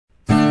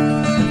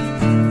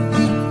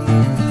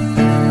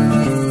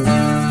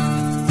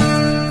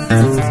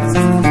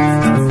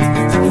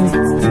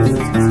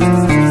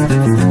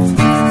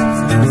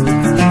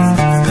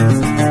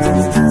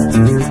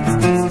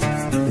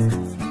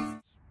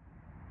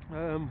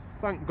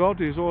Thank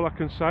God is all I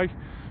can say.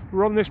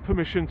 We're on this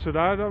permission today.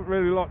 I don't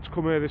really like to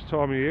come here this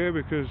time of year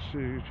because,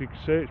 as you can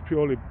see, it's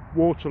purely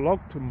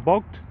waterlogged and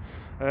bogged,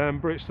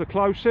 but it's the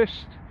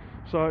closest,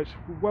 so it's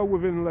well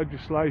within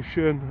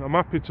legislation. I'm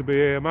happy to be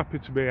here, I'm happy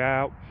to be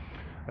out.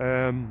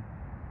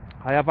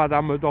 I have had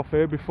hammered off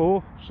here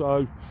before,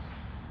 so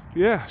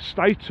yeah,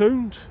 stay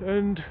tuned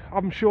and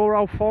I'm sure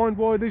I'll find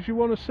what it is you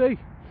want to see.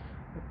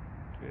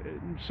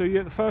 See you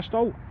at the first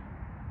hole.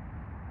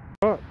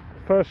 Right,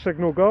 first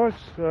signal, guys.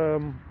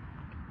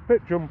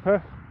 Bit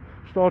jumper.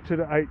 Started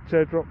at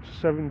 80, dropped to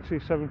 70,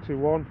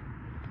 71,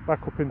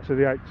 back up into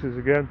the 80s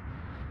again.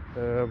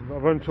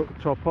 I've only took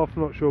the top off,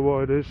 not sure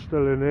what it is,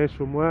 still in here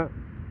somewhere.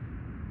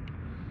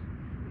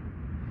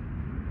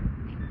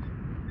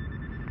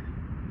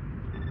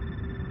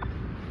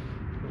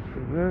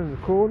 Nothing there in the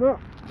corner.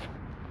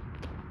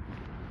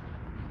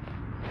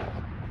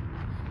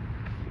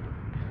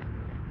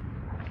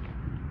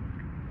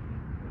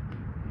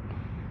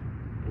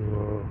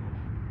 Whoa.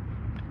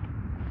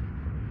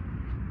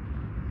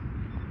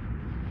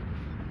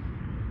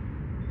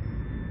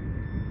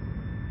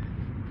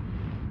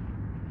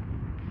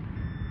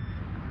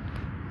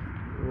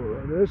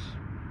 That is.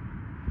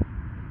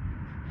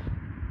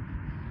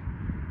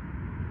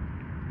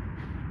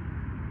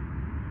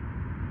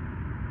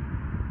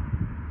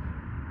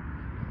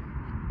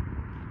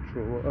 Not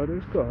sure what that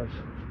is, guys.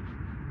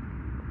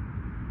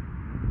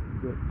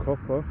 Bit of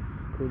copper,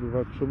 could have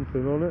had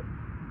something on it.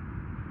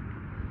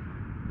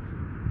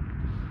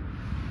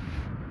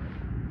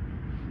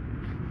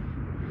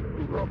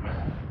 Rub.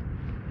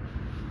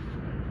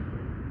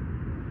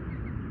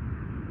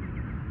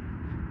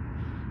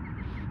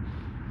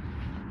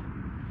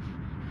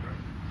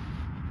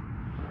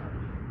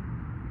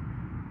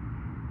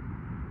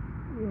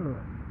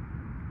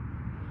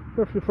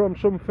 Definitely from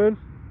something,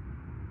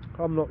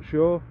 I'm not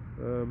sure.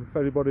 If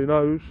anybody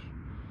knows,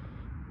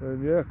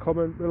 then yeah,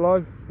 comment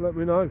below, let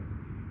me know.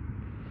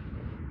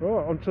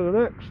 Right, on to the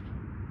next.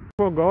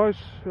 Come on, guys.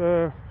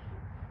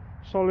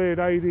 Solid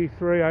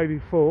 83,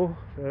 84.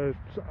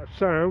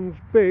 Sounds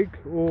big,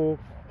 or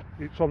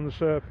it's on the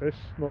surface,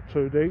 not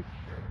too deep.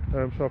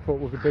 So I thought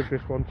we could dig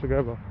this one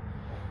together.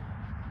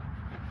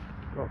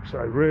 Like I say,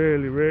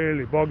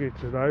 really boggy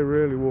today,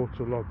 really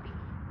waterlogged.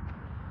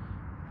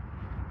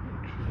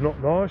 Not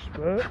nice,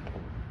 but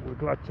we're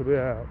glad to be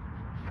out.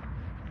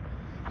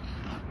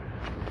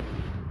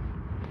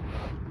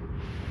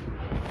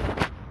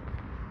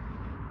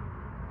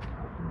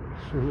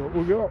 Let's see what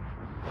we got.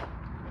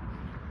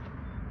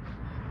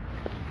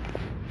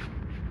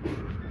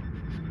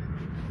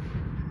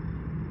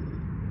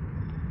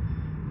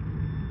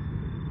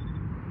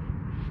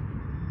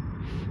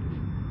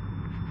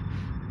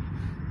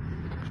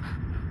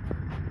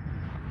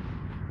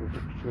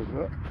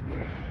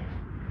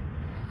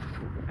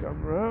 Put the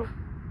camera out.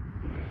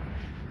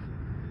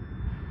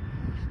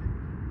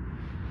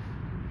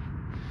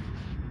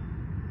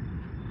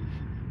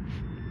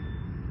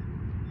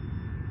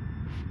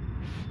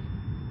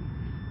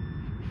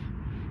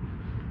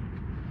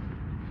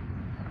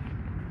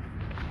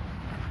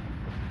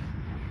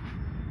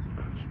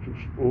 It's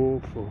just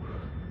awful.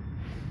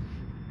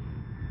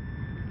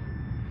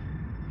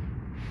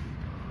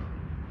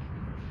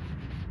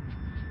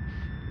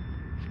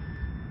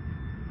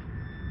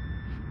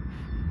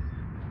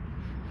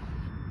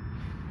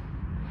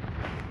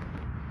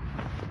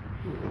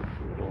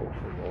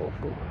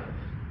 Awful.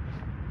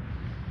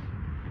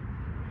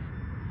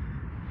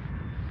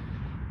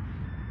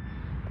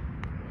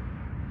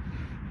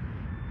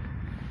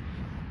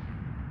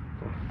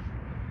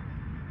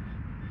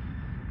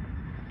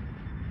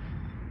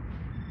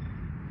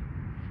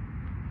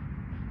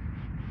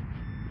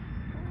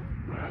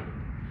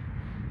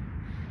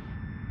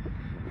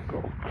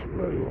 Got a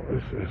clue what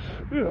this is.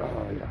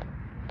 Yeah.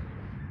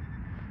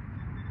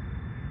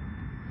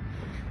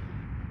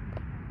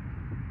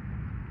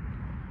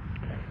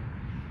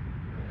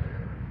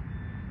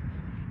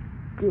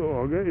 Go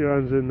on, get your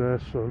hands in there,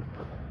 son.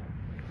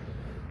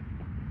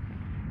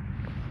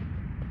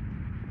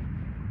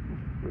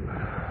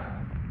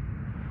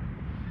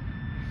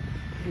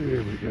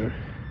 Here we go.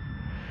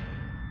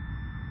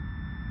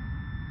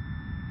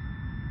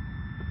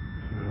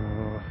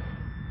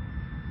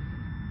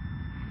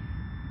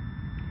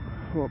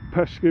 What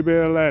pesky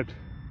bit of lead.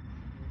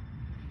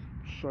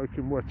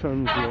 Soaking wet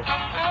hands, look.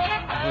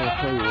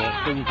 I'll tell you what,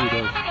 things we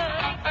do.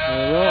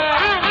 Alright,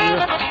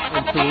 yeah,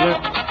 onto the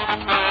next.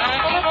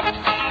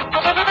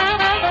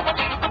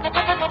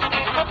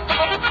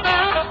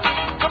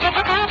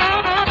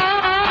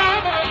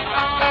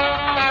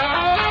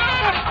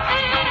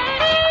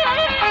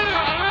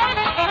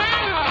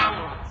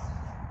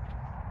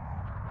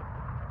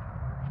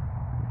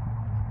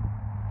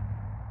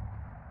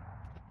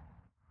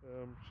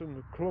 It's in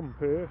the clump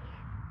here.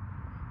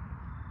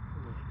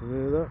 I can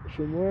hear that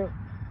somewhere,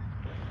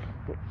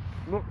 but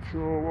not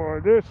sure why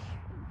it is.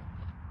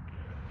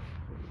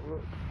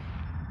 Look.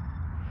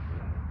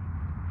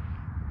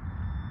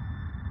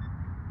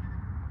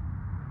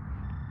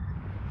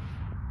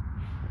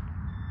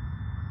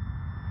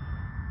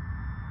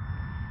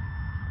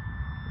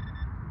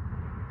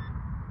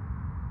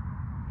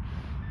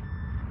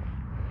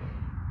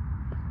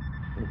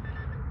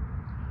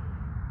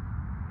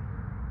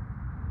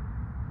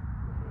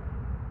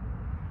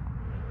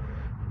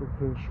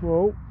 something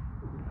small.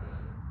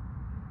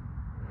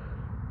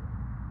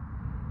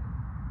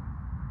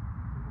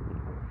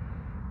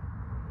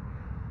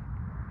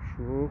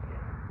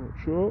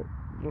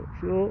 Not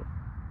sure.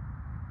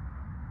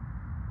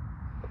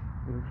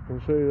 As you can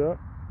see that.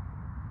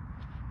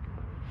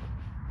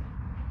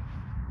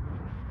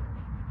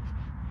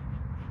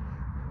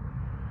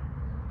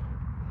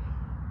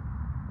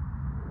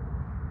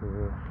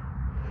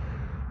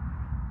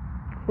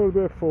 Quite a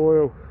bit of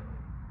foil.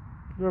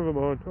 Never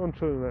mind, on to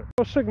the next.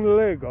 Our signal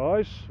here,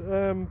 guys,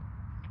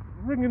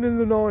 ringing in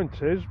the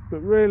 90s, but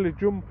really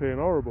jumpy and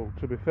horrible,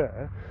 to be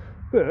fair.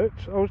 But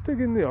I was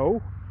digging the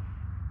hole,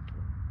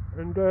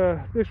 and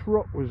this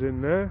rock was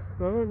in there.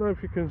 I don't know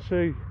if you can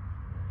see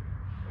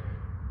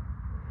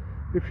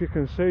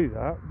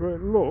that, but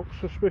it looks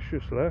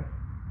suspiciously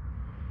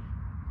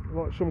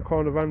like some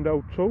kind of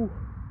handheld tool.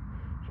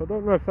 So I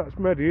don't know if that's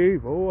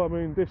medieval. I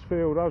mean, this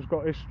field has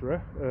got history.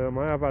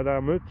 I have had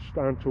hammered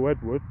down to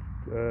Edward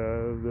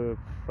the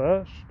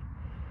first.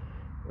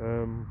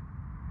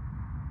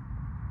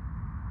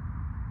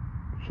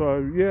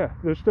 So yeah,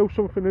 there's still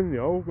something in the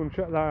hole. I'm going to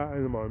check that out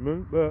in a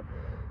moment. But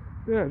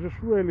yeah, just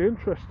really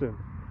interesting.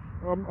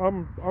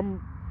 I'm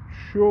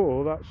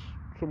sure that's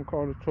some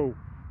kind of tool.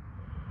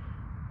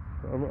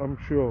 I'm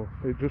sure.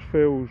 It just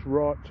feels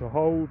right to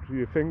hold.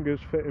 Your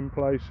fingers fit in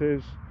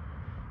places.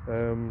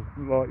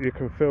 Like you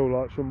can feel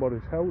like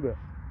somebody's held it.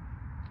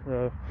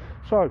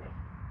 So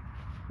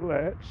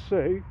let's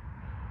see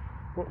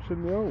what's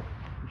in the hole.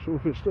 So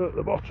if it's still at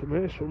the bottom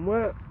here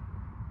somewhere.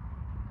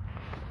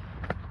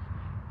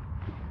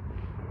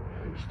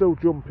 It's still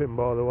jumping,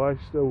 by the way,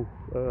 still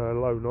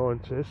low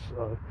 90s,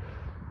 so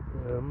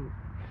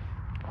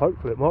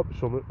hopefully it might be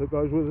something that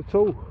goes with the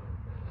tool.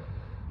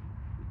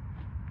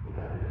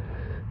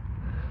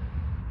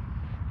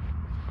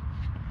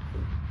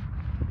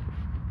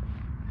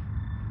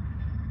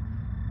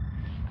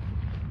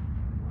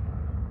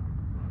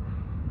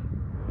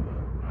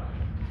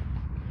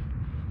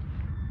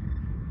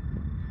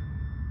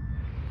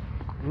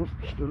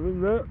 Still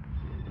in there.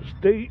 It's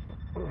deep.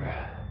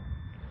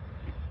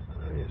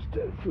 It's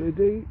definitely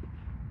deep.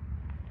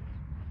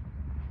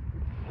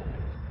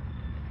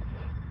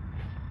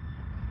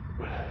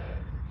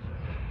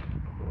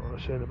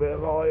 I've seen a bit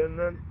of iron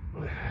then.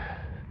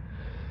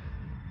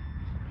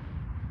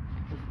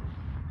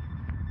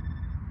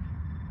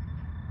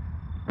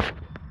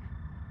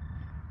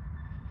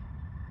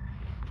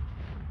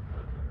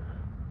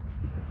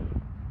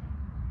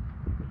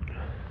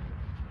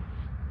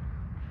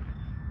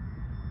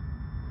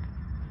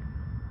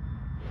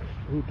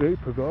 A little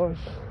deeper, guys.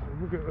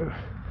 Look at the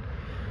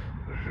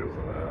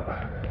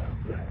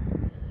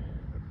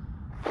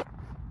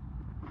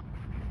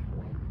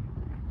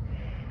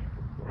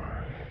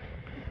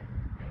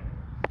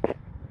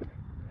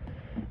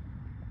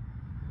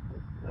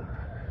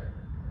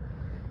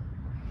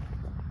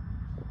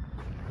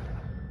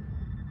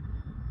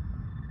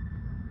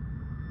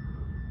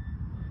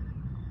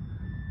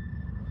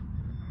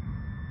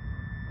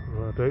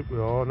how deep we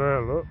are now,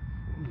 look.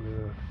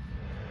 Yeah.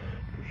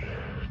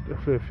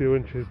 Definitely a few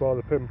inches by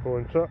the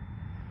pinpointer.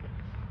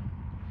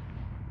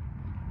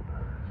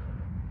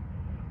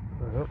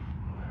 Yep.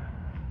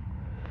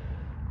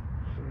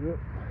 See it?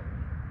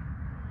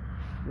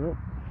 Yep.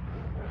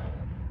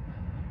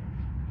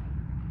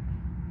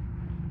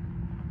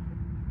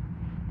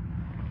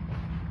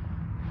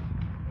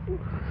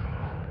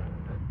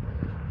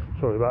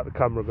 Sorry about the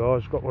camera,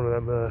 guys. Got one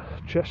of them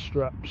chest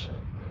straps.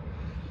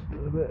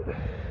 A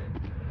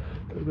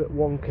bit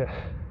wonky.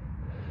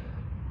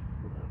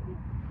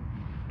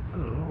 I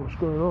don't know what's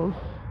going on.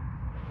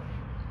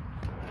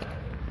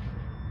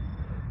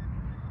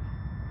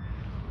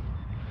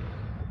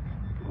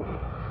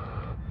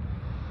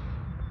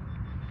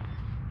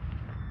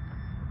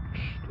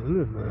 Still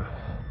in there.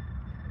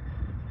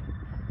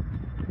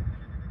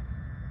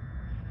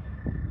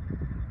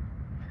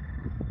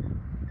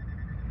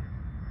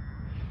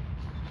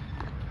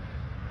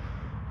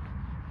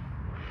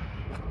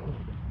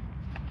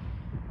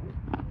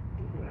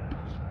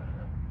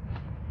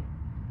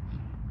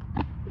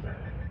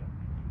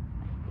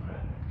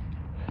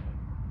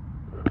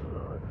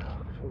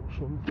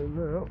 Something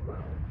out.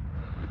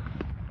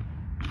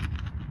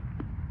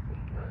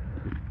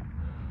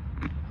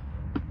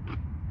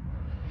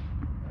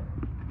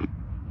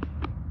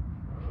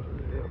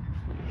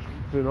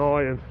 Something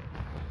iron.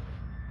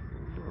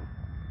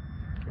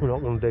 We're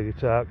not going to dig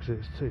it out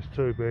because it's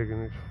too big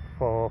and it's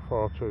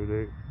far too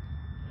deep.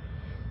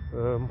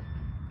 Yeah,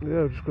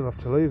 we're just going to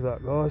have to leave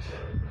that, guys.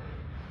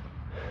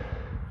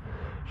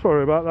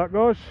 Sorry about that,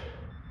 guys.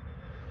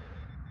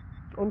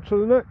 On to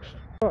the next.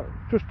 Right,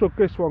 just dug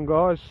this one,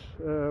 guys.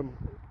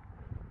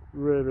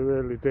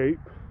 Really deep.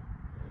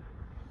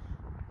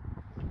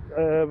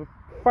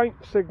 Faint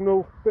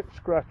signal, bit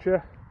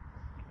scratcher.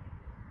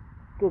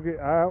 Dug it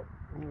out.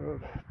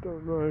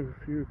 Don't know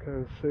if you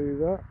can see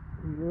that.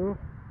 No,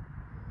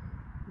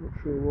 not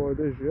sure why it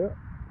is yet.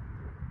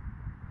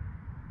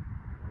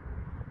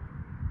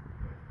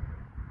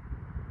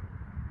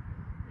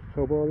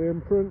 Tell by the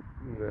imprint?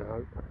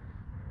 No.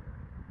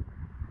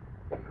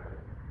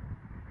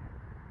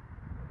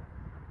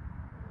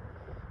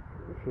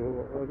 sure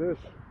what that is.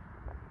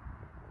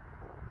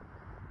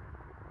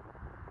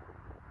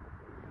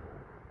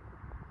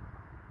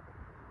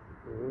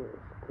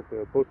 Could be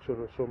a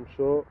button of some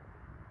sort.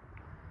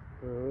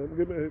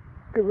 Give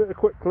it a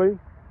quick clean.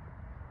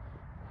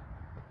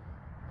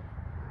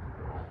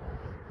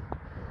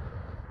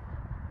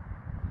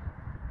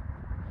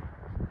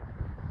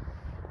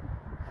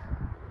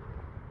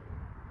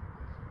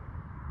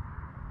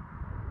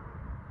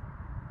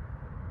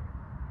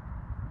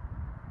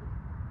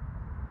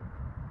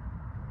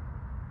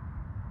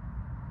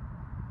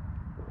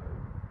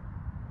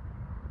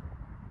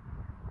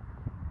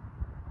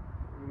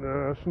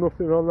 No, there's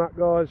nothing on that,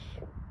 guys.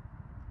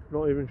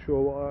 Not even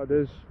sure what that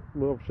is.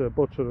 Well, obviously a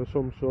button of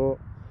some sort.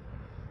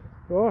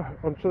 Right,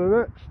 on to the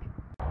next.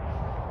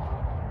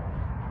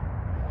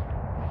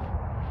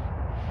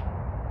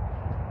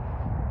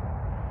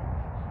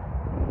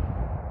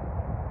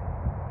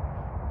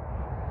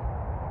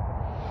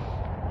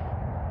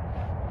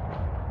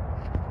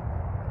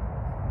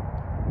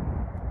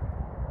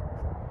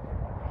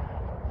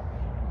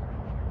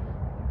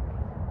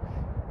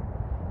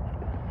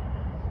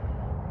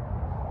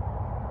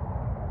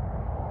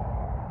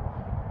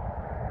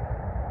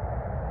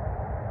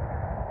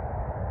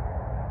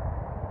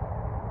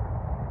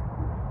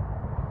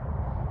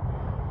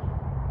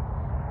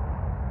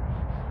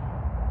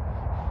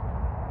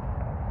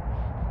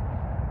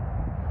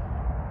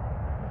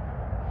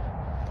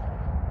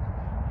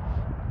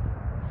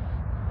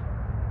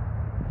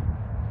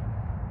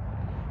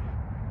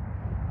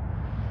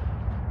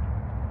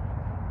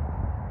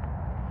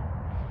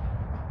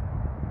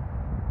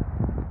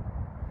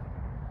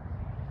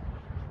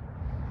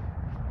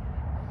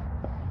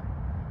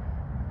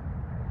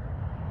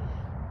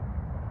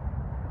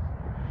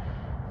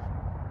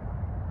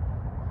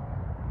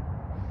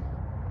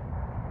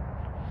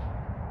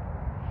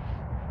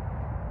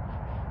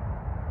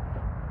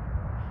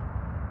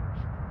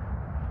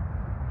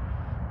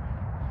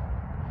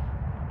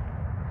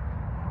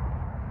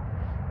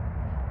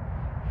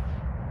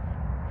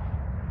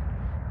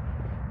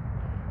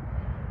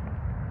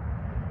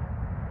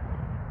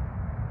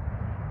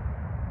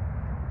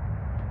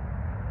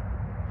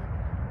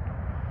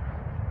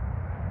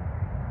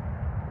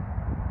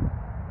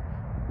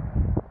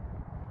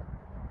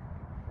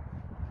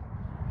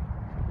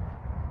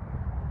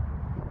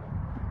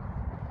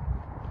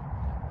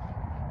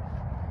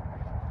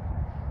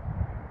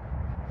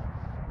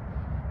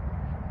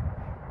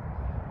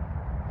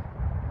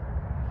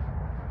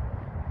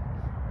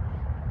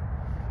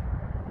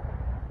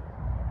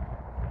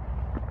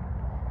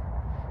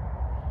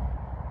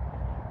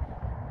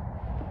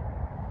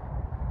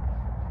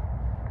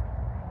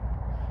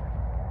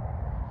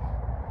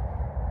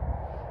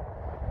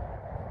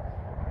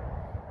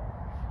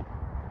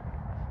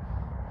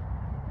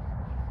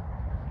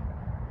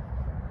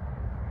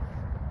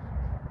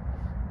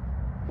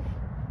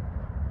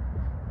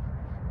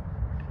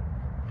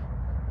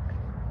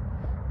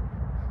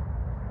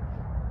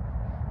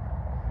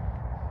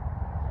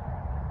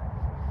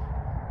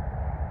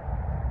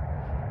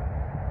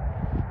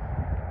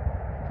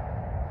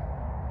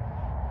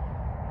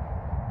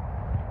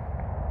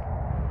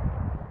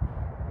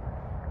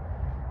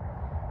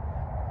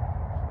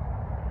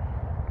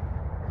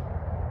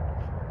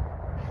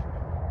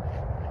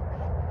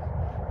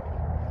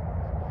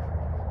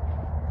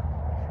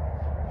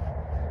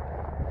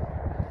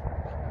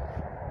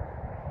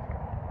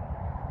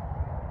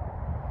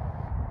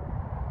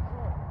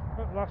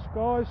 Last,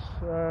 guys,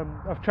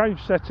 I've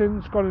changed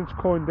settings, gone into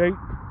coin deep,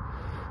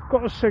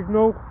 got a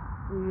signal,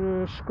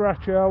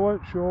 scratchy, I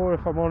weren't sure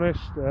if I'm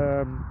honest.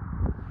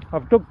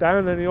 I've dug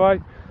down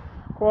anyway,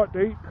 quite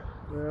deep.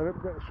 Let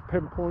me get this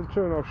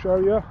pinpointer and I'll show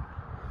you.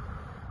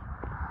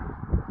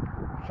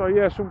 So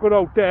yeah, some good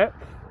old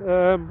depth,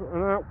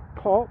 and out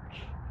popped,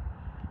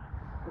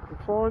 I can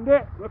find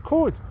it, the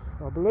coin,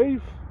 I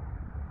believe.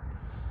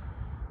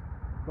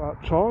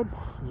 About time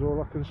is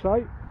all I can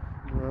say.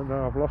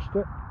 Now I've lost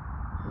it.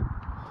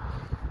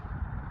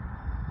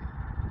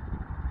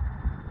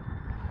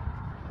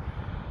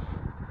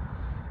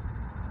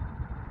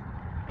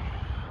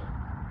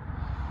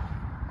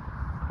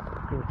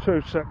 Give it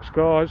 2 secs,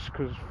 guys,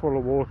 because it's full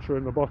of water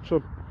in the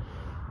bottom.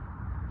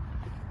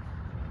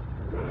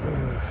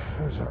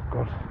 Where's that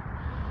gone?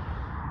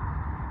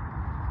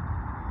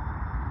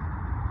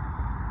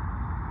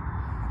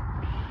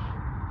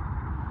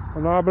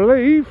 And I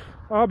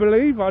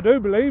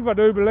do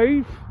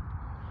believe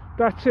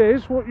that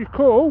is what you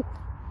call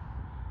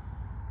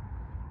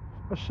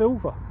a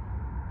silver.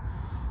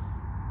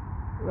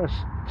 Let's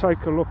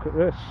take a look at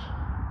this.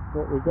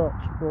 What we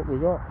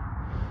got.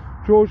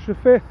 George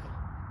V.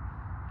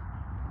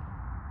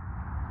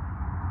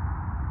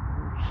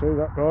 See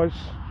that, guys?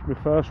 It's my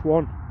first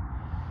one.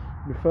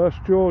 My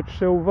first George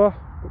silver.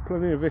 Got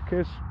plenty of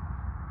Vickies.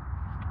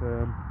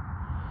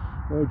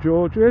 No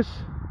Georges.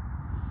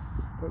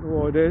 Don't know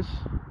what it is.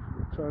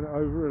 I'll turn it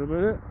over in a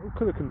minute.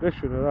 Look at the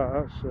condition of that.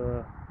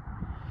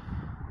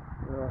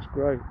 That's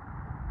great.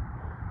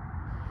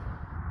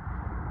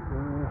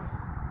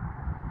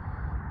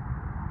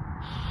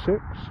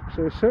 6,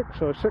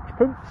 so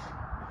sixpence.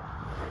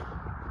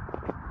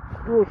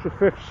 Towards the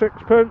 5th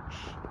sixpence.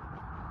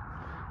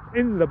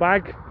 In the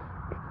bag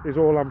is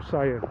all I'm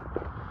saying.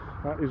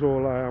 That is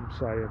all I am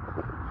saying.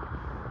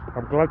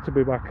 I'm glad to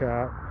be back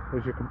out,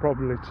 as you can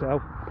probably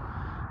tell.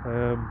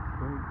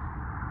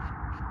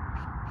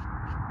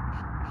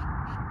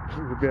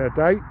 We'll get a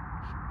date.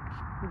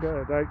 We'll get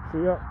a date for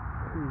you.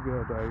 We'll get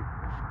a date.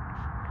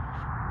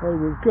 Oh,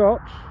 we've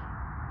got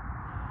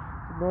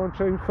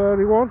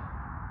 1931.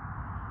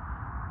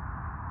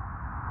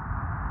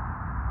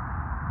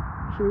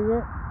 See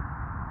that?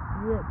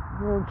 Yep,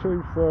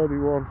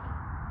 1931.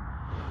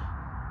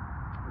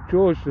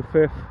 George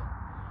V,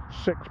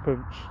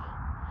 sixpence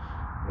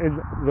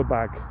in the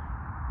bag.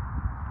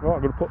 Right,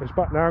 I'm going to put this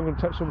back now. I'm going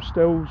to take some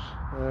stills.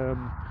 I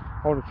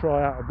want to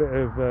try out a bit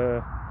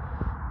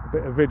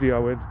of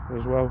videoing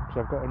as well, because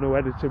I've got a new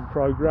editing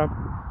program.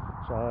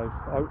 So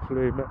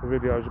hopefully make the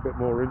videos a bit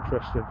more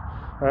interesting.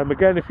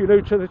 Again, if you're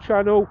new to the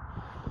channel,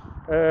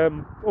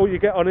 all you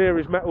get on here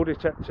is metal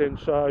detecting.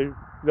 So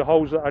the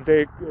holes that I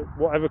dig,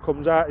 whatever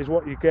comes out is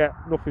what you get.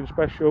 Nothing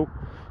special,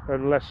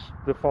 unless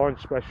the find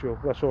special.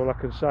 That's all I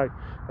can say.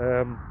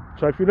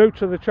 So if you're new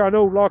to the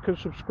channel, like and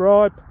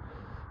subscribe.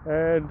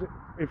 And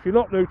if you're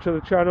not new to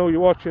the channel,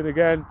 you're watching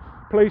again,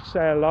 please say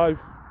hello,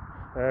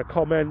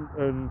 comment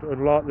and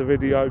like the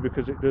video,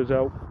 because it does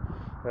help.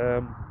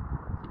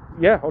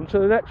 Yeah, on to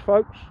the next,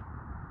 folks.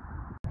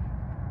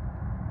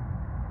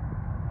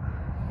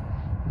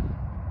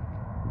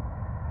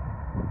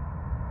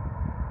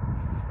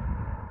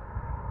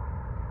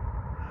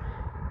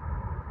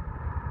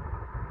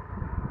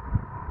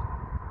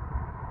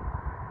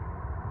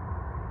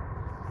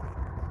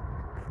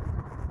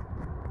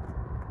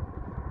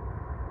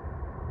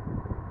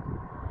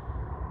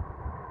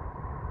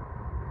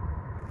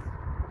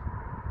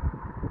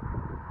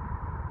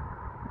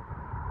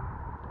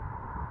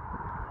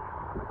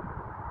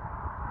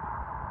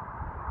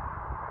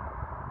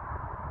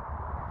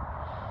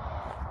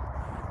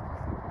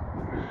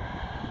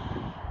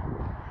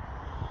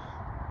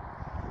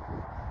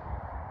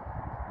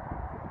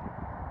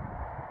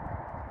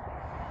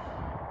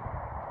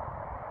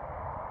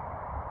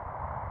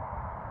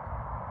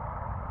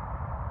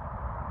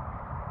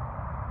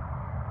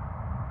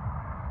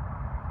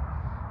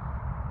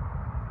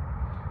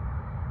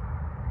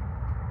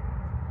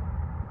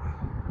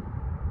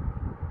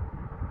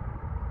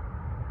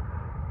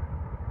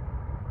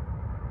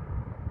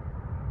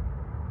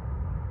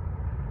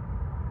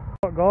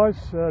 Right guys,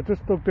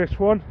 just dug this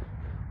one.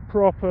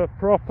 Proper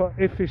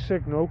iffy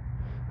signal.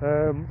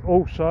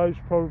 Also it's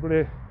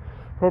probably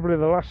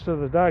the last of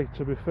the day,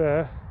 to be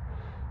fair.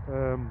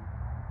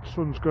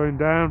 Sun's going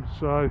down,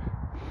 so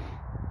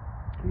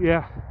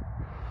yeah,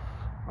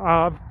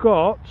 I've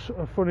got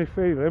a funny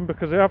feeling,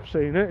 because I have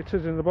seen it. It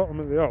is in the bottom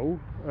of the hole.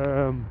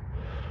 I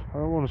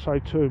don't want to say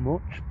too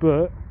much,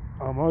 but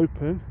I'm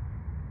hoping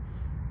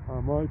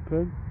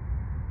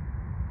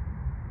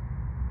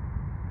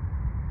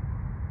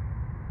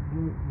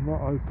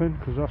not open,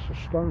 because that's a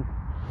stone.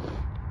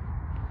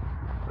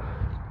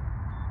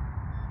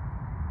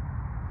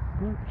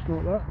 No, it's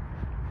not that.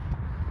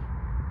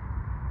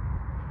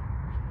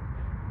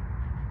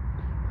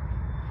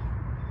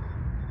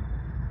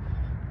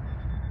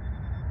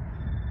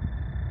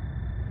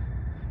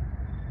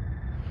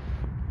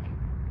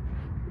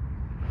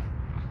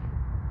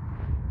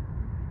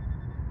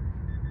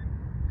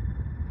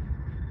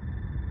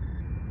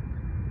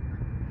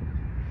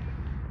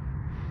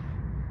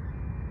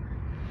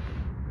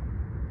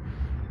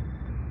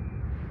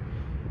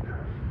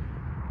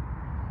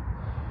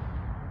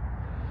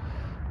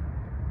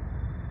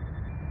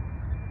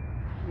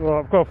 Well,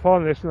 I've got to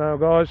find this now,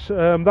 guys.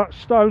 That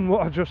stone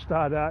what I just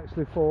had, I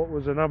actually thought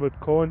was an hammered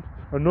coin.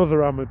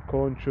 Another hammered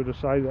coin, should I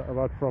say, that I've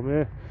had from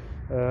here.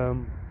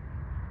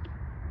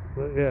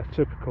 But yeah,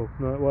 typical.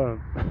 No, it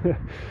weren't.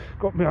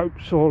 Got my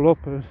hopes all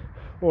up and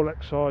all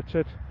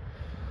excited.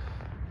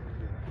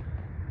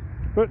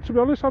 But to be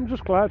honest, I'm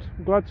just glad.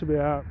 I'm glad to be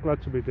out,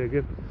 glad to be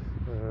digging.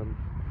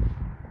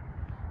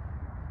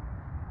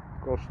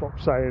 Got to stop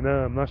saying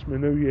that's my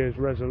New Year's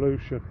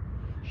resolution.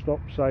 Stop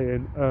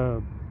saying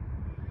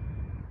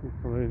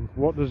I mean,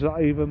 what does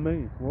that even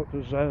mean? What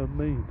does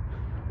mean?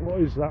 What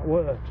is that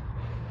word?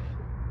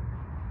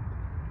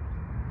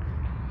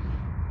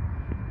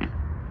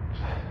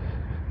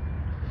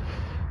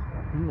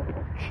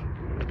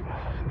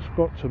 It's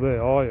got to be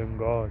iron,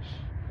 guys.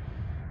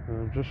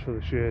 Just for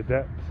the sheer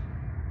depth.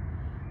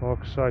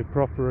 Like I say,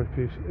 proper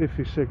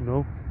iffy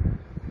signal.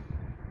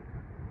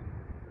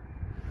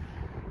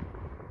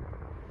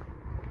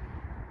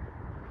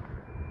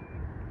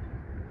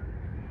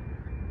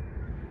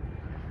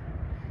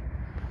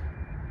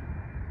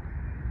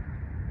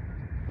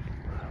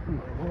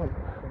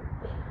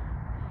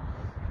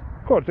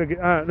 Got to dig it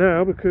out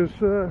now, because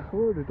I've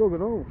already dug an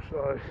hole,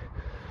 so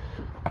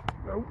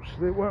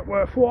they weren't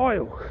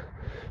worthwhile.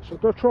 So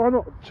I try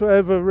not to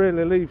ever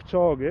really leave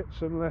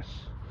targets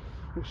unless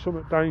it's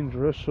something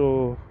dangerous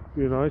or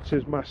you know, it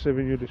is massive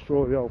and you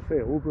destroy the whole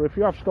field. But if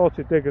you have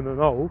started digging an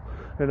hole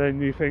and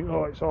then you think,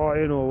 oh, it's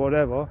iron or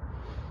whatever,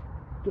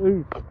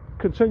 do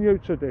continue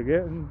to dig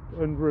it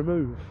and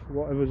remove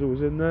whatever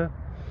was in there,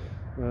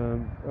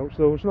 else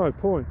there was no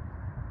point.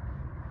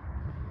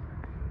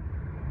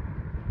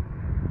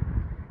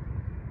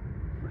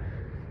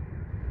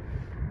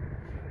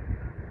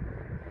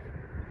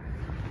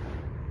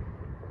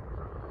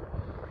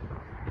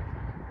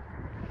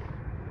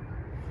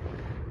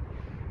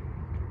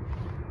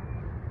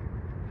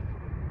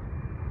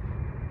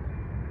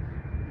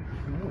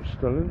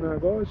 Still in there,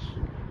 guys.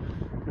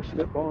 Missed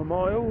it by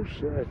miles.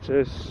 There it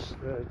is.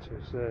 There it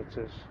is. There it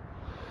is.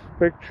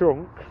 Big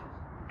chunk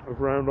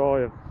of round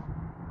iron.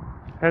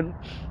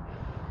 Hence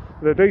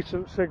the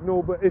decent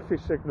signal, but iffy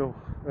signal.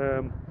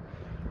 I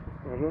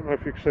don't know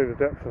if you can see the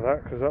depth of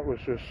that, because that was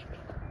just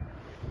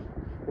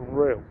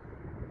unreal.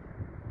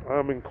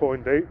 I'm in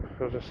coin deep,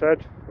 as I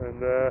said,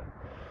 and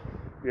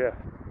yeah,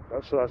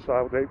 that's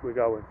how deep we're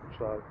going.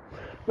 So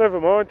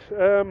never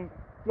mind.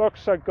 Like I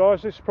said,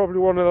 guys, this is probably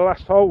one of the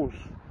last holes.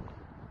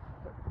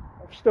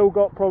 I've still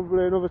got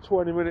probably another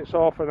 20 minutes,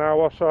 half an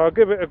hour, so I'll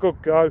give it a good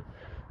go.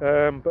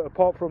 But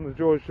apart from the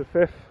George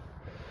V,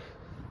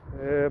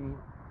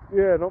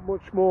 yeah, not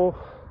much more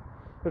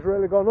has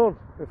really gone on,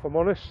 if I'm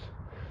honest.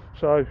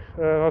 So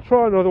I'll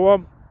try another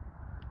one.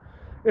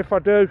 If I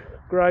do,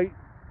 great.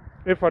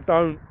 If I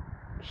don't,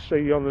 see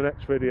you on the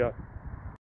next video.